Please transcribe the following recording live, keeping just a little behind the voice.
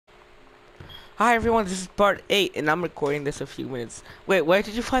Hi everyone, this is part 8 and I'm recording this a few minutes. Wait, where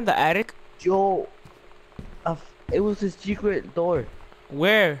did you find the attic? Yo, it was a secret door.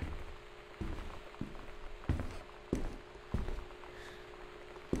 Where?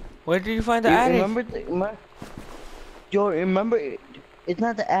 Where did you find the You attic? remember Yo, remember it's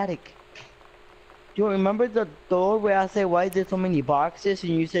not the attic. Yo, remember the door where I said why is there so many boxes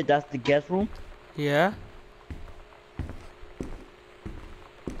and you said that's the guest room? Yeah?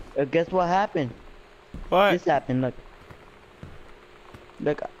 Guess what happened? What? This happened.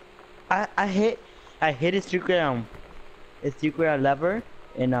 Look, I hit a secret lever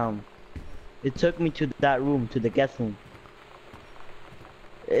and it took me to that room, to the guest room.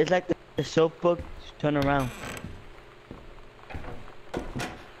 It's like the soap book turn around.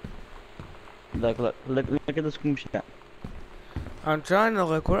 Look at the screenshot. I'm trying to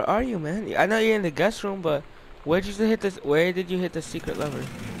look, where are you, man? I know you're in the guest room, but where did you hit this? Where did you hit the secret lever?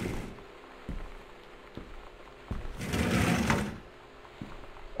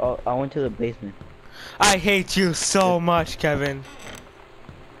 Oh, I went to the basement. I hate you so much, Kevin.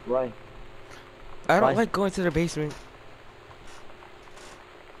 Why? I don't Why? like going to the basement.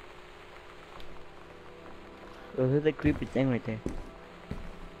 There's a creepy thing right there.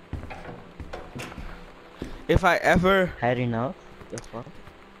 If I ever... Hiding out? The fuck?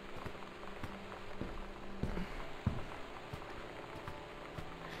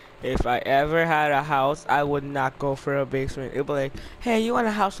 If I ever had a house, I would not go for a basement. It'd be like, hey, you want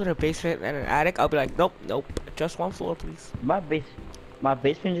a house with a basement and an attic? I'll be like, nope, nope, just one floor, please. My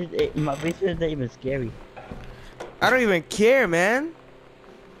basement isn't even scary. I don't even care, man.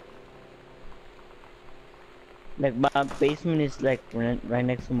 Like my basement is like right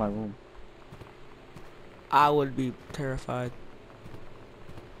next to my room. I would be terrified.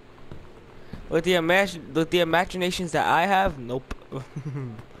 With the imaginations that I have, nope.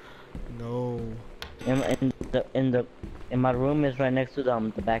 No. In my room is right next to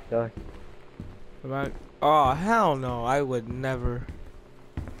the backyard. Oh hell no, I would never.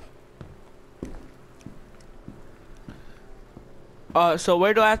 So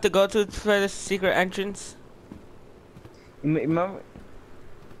where do I have to go to for the secret entrance? Remember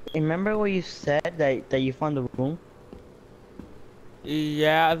what you said that you found the room?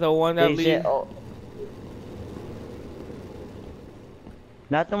 Yeah, the one that They leads. said, oh,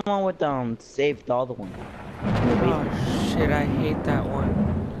 not the one with saved, the other one. In the basement. Oh shit, I hate that one.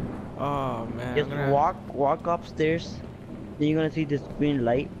 Oh man. Just walk upstairs. Then you're gonna see this green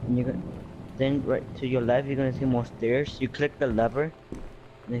light, and then right to your left you're gonna see more stairs. You click the lever,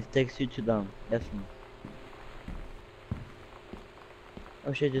 and it takes you to the guest room.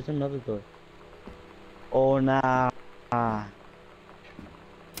 Oh shit, there's another door. Oh nah.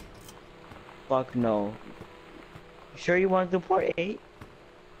 Fuck no. Sure you want to do part 8?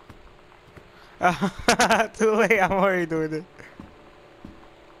 Too late, I'm already doing it.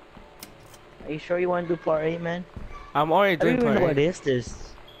 Are you sure you want to do part 8, man? I'm already I don't doing even know part what is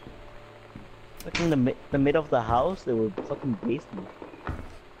this. Fucking the middle of the house, there were fucking basement.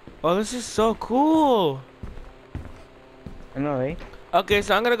 Oh, this is so cool. I know, right? Okay,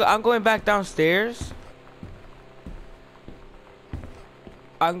 so I'm going back downstairs.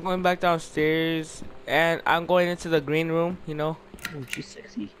 I'm going back downstairs and I'm going into the green room, you know. Oh, she's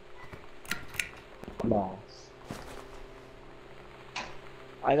sexy. Balls.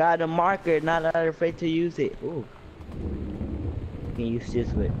 I got a marker, not afraid to use it. Ooh. You can use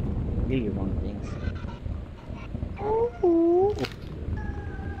this with really wrong things. Ooh.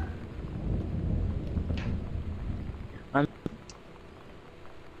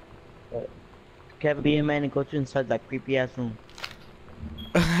 Kevin, be a man and go to inside that creepy ass room.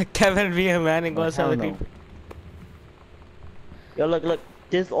 Kevin be a man and go outside the no. creep. Yo, look.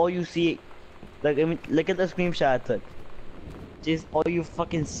 This is all you see. Look, I mean, look at the screenshot I took. This is all you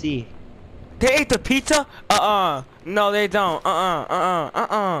fucking see. They ate the pizza? No, they don't.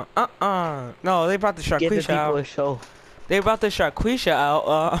 No, they brought the Give the charcuterie people out. a show. They brought the charcuterie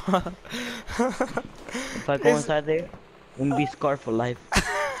out. If I go inside there, I'm gonna be scarred for life.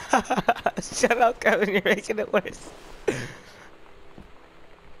 Shut up, Kevin. You're making it worse.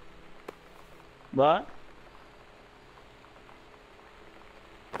 What?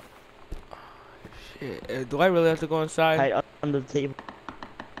 Shit, do I really have to go inside? Hide under the table.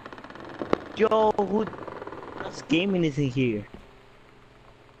 Yo, who's gaming is in here?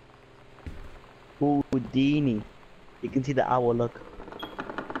 Houdini. You can see the owl look.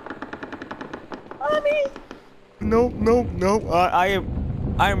 Mommy! Nope, nope, nope. I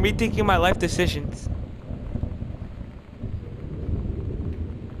am rethinking my life decisions.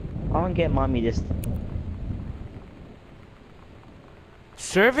 I don't get mommy this.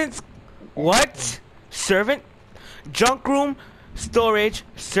 Servants? What? Servant? Junk room, storage,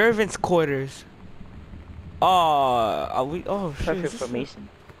 servants' quarters. Are we? Oh shit. Perfect Is this formation.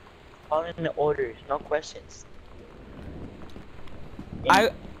 Following the orders, no questions. I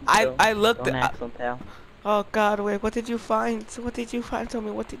Yo, I looked. don't ask them, pal. Oh God, wait. What did you find? What did you find? Tell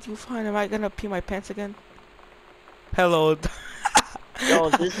me. What did you find? Am I gonna pee my pants again? Hello. Yo,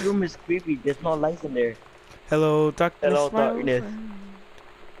 this room is creepy. There's no lights in there. Hello, darkness. Hello, my old darkness. friend.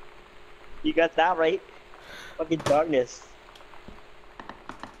 You got that right? Fucking darkness.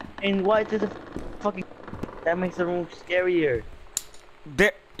 And why did the fucking... That makes the room scarier.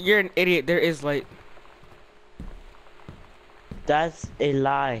 You're an idiot. There is light. That's a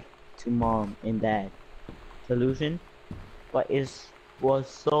lie to mom and dad. Solution? But it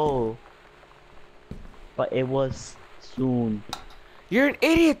was soon. You're an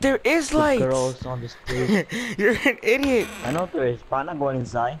idiot. There is The light. girls on the stage. You're an idiot. I know there is, but I'm not going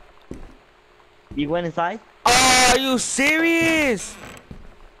inside. You went inside? Oh, are you serious?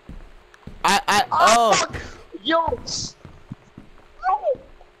 Oh. Fuck! Yo!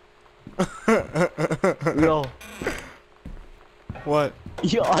 Yo, What?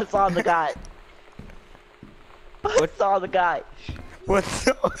 yo, I saw the guy. I saw the guy. What's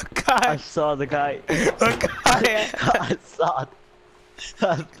the I guy? saw the guy. What guy? I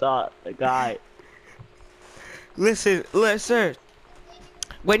saw the guy. Listen, listen.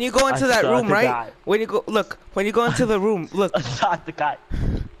 When you go into I that saw room, the right? guy. When you go, look. When you go into the room, look, I saw the guy.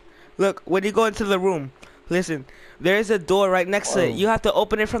 look. When you go into the room, listen. There is a door right next to it. Oh. You have to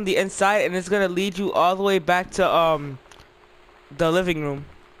open it from the inside, and it's gonna lead you all the way back to the living room.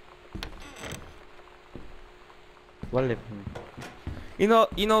 What living room?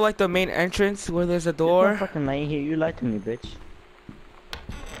 You know, like the main entrance where there's a There's no door. fucking light here. You lied to me, bitch.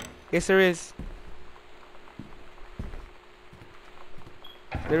 Yes, there is.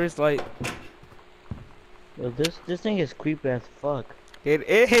 There is light. Yo, this thing is creepy as fuck. It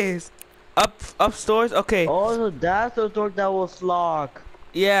is. Upstairs. Okay. Oh, so that's the door that was locked.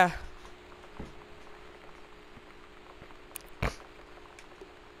 Yeah.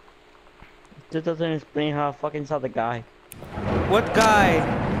 This doesn't explain how I fucking saw the guy. What guy?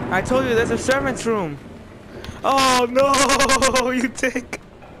 I told you there's a servant's room. Oh no, you dick.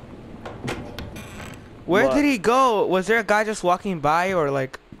 Where What? did he go? Was there a guy just walking by or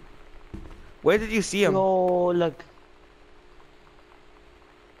like? Where did you see him? Yo, look.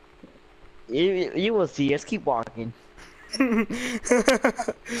 You will see. Let's keep walking.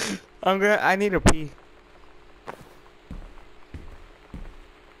 I need a pee.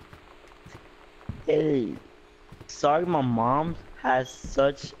 Hey, sorry my mom has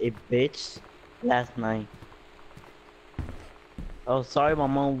such a bitch last night. Oh, sorry my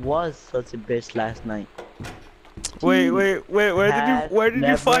mom was such a bitch last night. Wait. Where Has did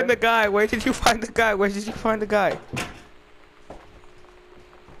you find never- the guy? Where did you find the guy? Where did you find the guy?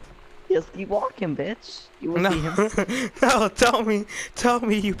 Just keep walking, bitch. You will see him. No, tell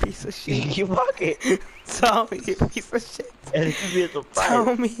me, you piece of shit. Keep walking. Tell me, you piece of shit. And it could be a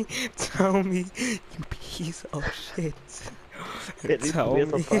surprise. Tell me, you piece of shit. It could Tell be a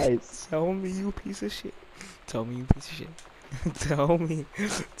me, surprise. tell me, you piece of shit. Tell me, you piece of shit. Tell me,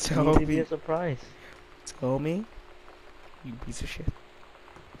 It could be a surprise. tell me, you piece of shit.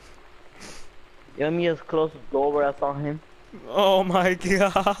 You want me to close the door where I saw him? Oh my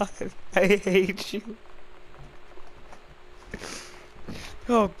god, I hate you.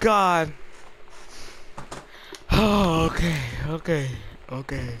 Oh god. Oh, okay, okay,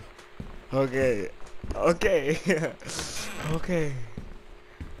 okay, okay, okay, okay,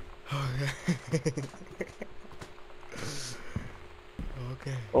 okay,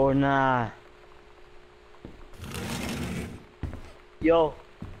 okay. Or nah. Yo.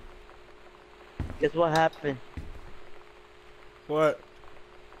 Guess what happened? What?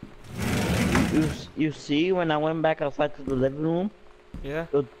 You see when I went back outside to the living room, Yeah?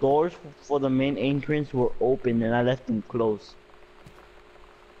 the doors for the main entrance were open and I left them closed.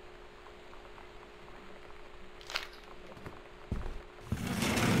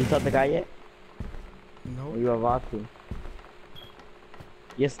 You saw the guy yet? No. Or you about to?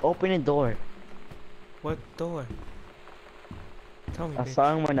 Just open the door. What door? Tell me, I bitch.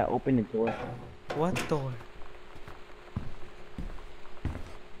 saw him when I opened the door. What door?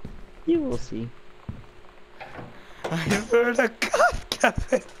 You will see. I swear to God,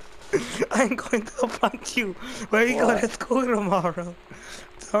 Kevin. I'm going to punch you. Where you going to What? school tomorrow?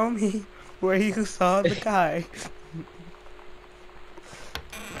 Tell me where you saw the guy.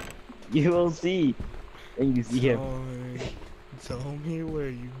 You will see. When you see him. Tell me where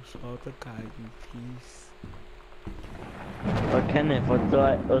you saw the guy, you piece. Or Kenneth, or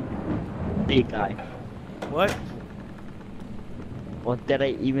the guy. What? Or did I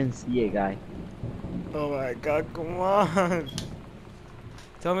even see a guy? Oh my god, come on.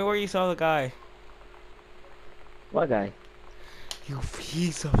 Tell me where you saw the guy. What guy? You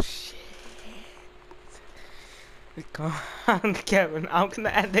piece of shit. Come on, Kevin. I'm gonna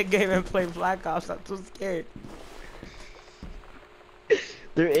end the game and play Black Ops. I'm too scared.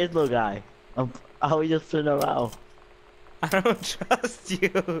 There is no guy. I will just turn around. I don't trust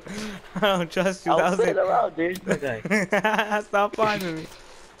you. I don't trust you. That I'll was turn it. around. There is no guy. Stop finding me.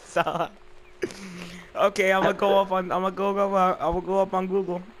 Stop. Okay, I'm gonna go up on. I'm gonna go up on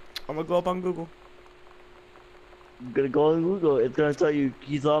Google. I'm gonna go up on Google. I'm gonna go on Google. It's gonna tell you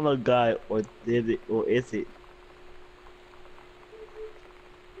he's on a guy, or did it, or is it?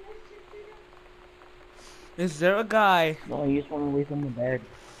 Is there a guy? No, you just want to wait from the bed.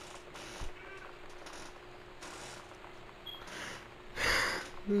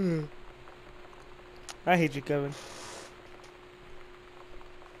 I hate you, Kevin.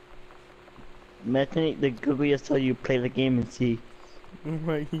 Imagine the Google just tell you play the game and see.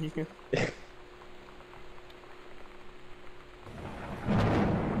 Right here.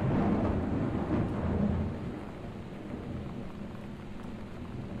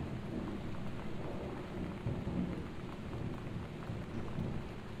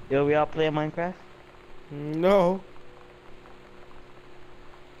 Yo, we all play Minecraft? No.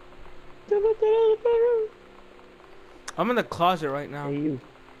 I'm in the closet right now. Hey, you.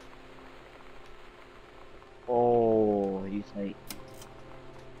 Oh, you say.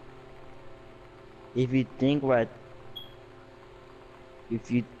 If you think what,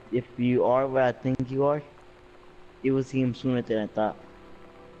 if you are where I think you are, you will see him sooner than I thought.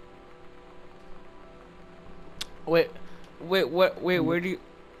 Wait, where do you?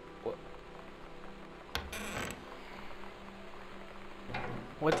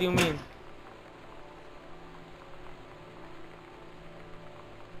 What do you mean?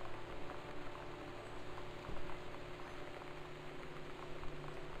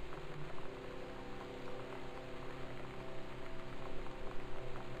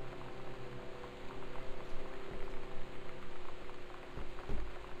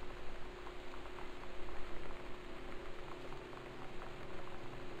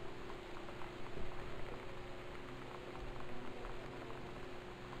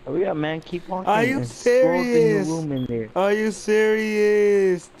 Oh yeah, man, keep walking. Are you and scroll the new serious? room in there. Are you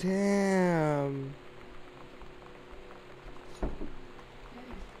serious? Damn.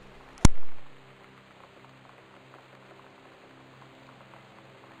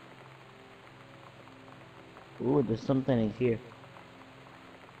 Ooh, there's something in here.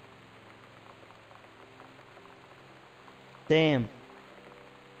 Damn.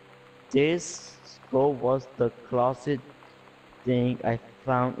 This skull was the closet thing I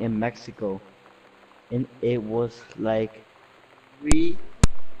found in Mexico. And it was like 3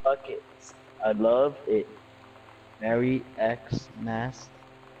 buckets. I loved it. Mary X Mass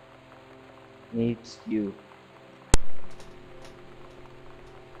needs you.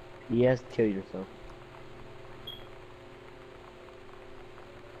 P.S. Kill yourself.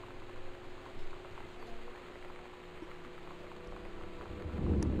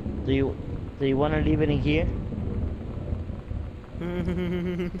 Do you want to leave it in here?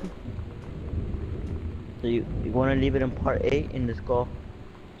 So you want to leave it in part A and just go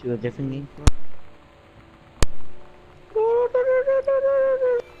to a different game?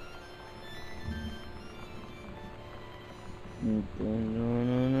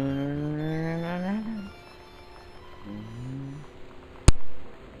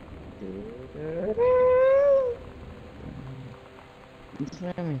 I'm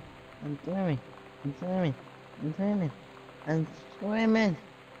swimming. I'm swimming. I'm swimming. I'm swimming. I'm swimming.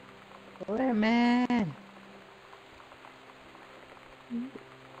 Swimming.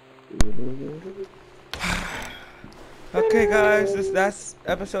 Okay, guys, that's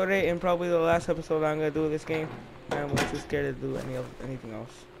episode 8 and probably the last episode I'm gonna do of this game. I'm way too scared to do anything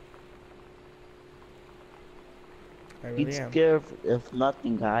else. I really He's am. scared of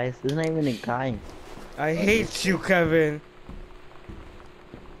nothing, guys. There's not even a guy. I hate you, Kevin.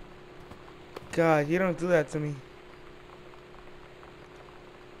 God, you don't do that to me.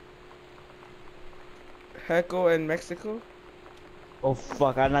 Heco in Mexico? Oh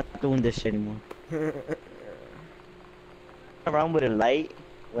fuck, I'm not doing this shit anymore. Around with a light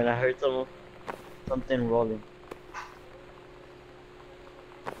when I heard something rolling.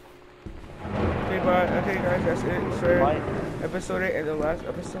 Okay, bye. Okay, guys, that's it for Bye. episode 8 and the last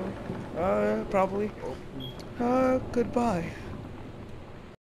episode. Probably. Goodbye.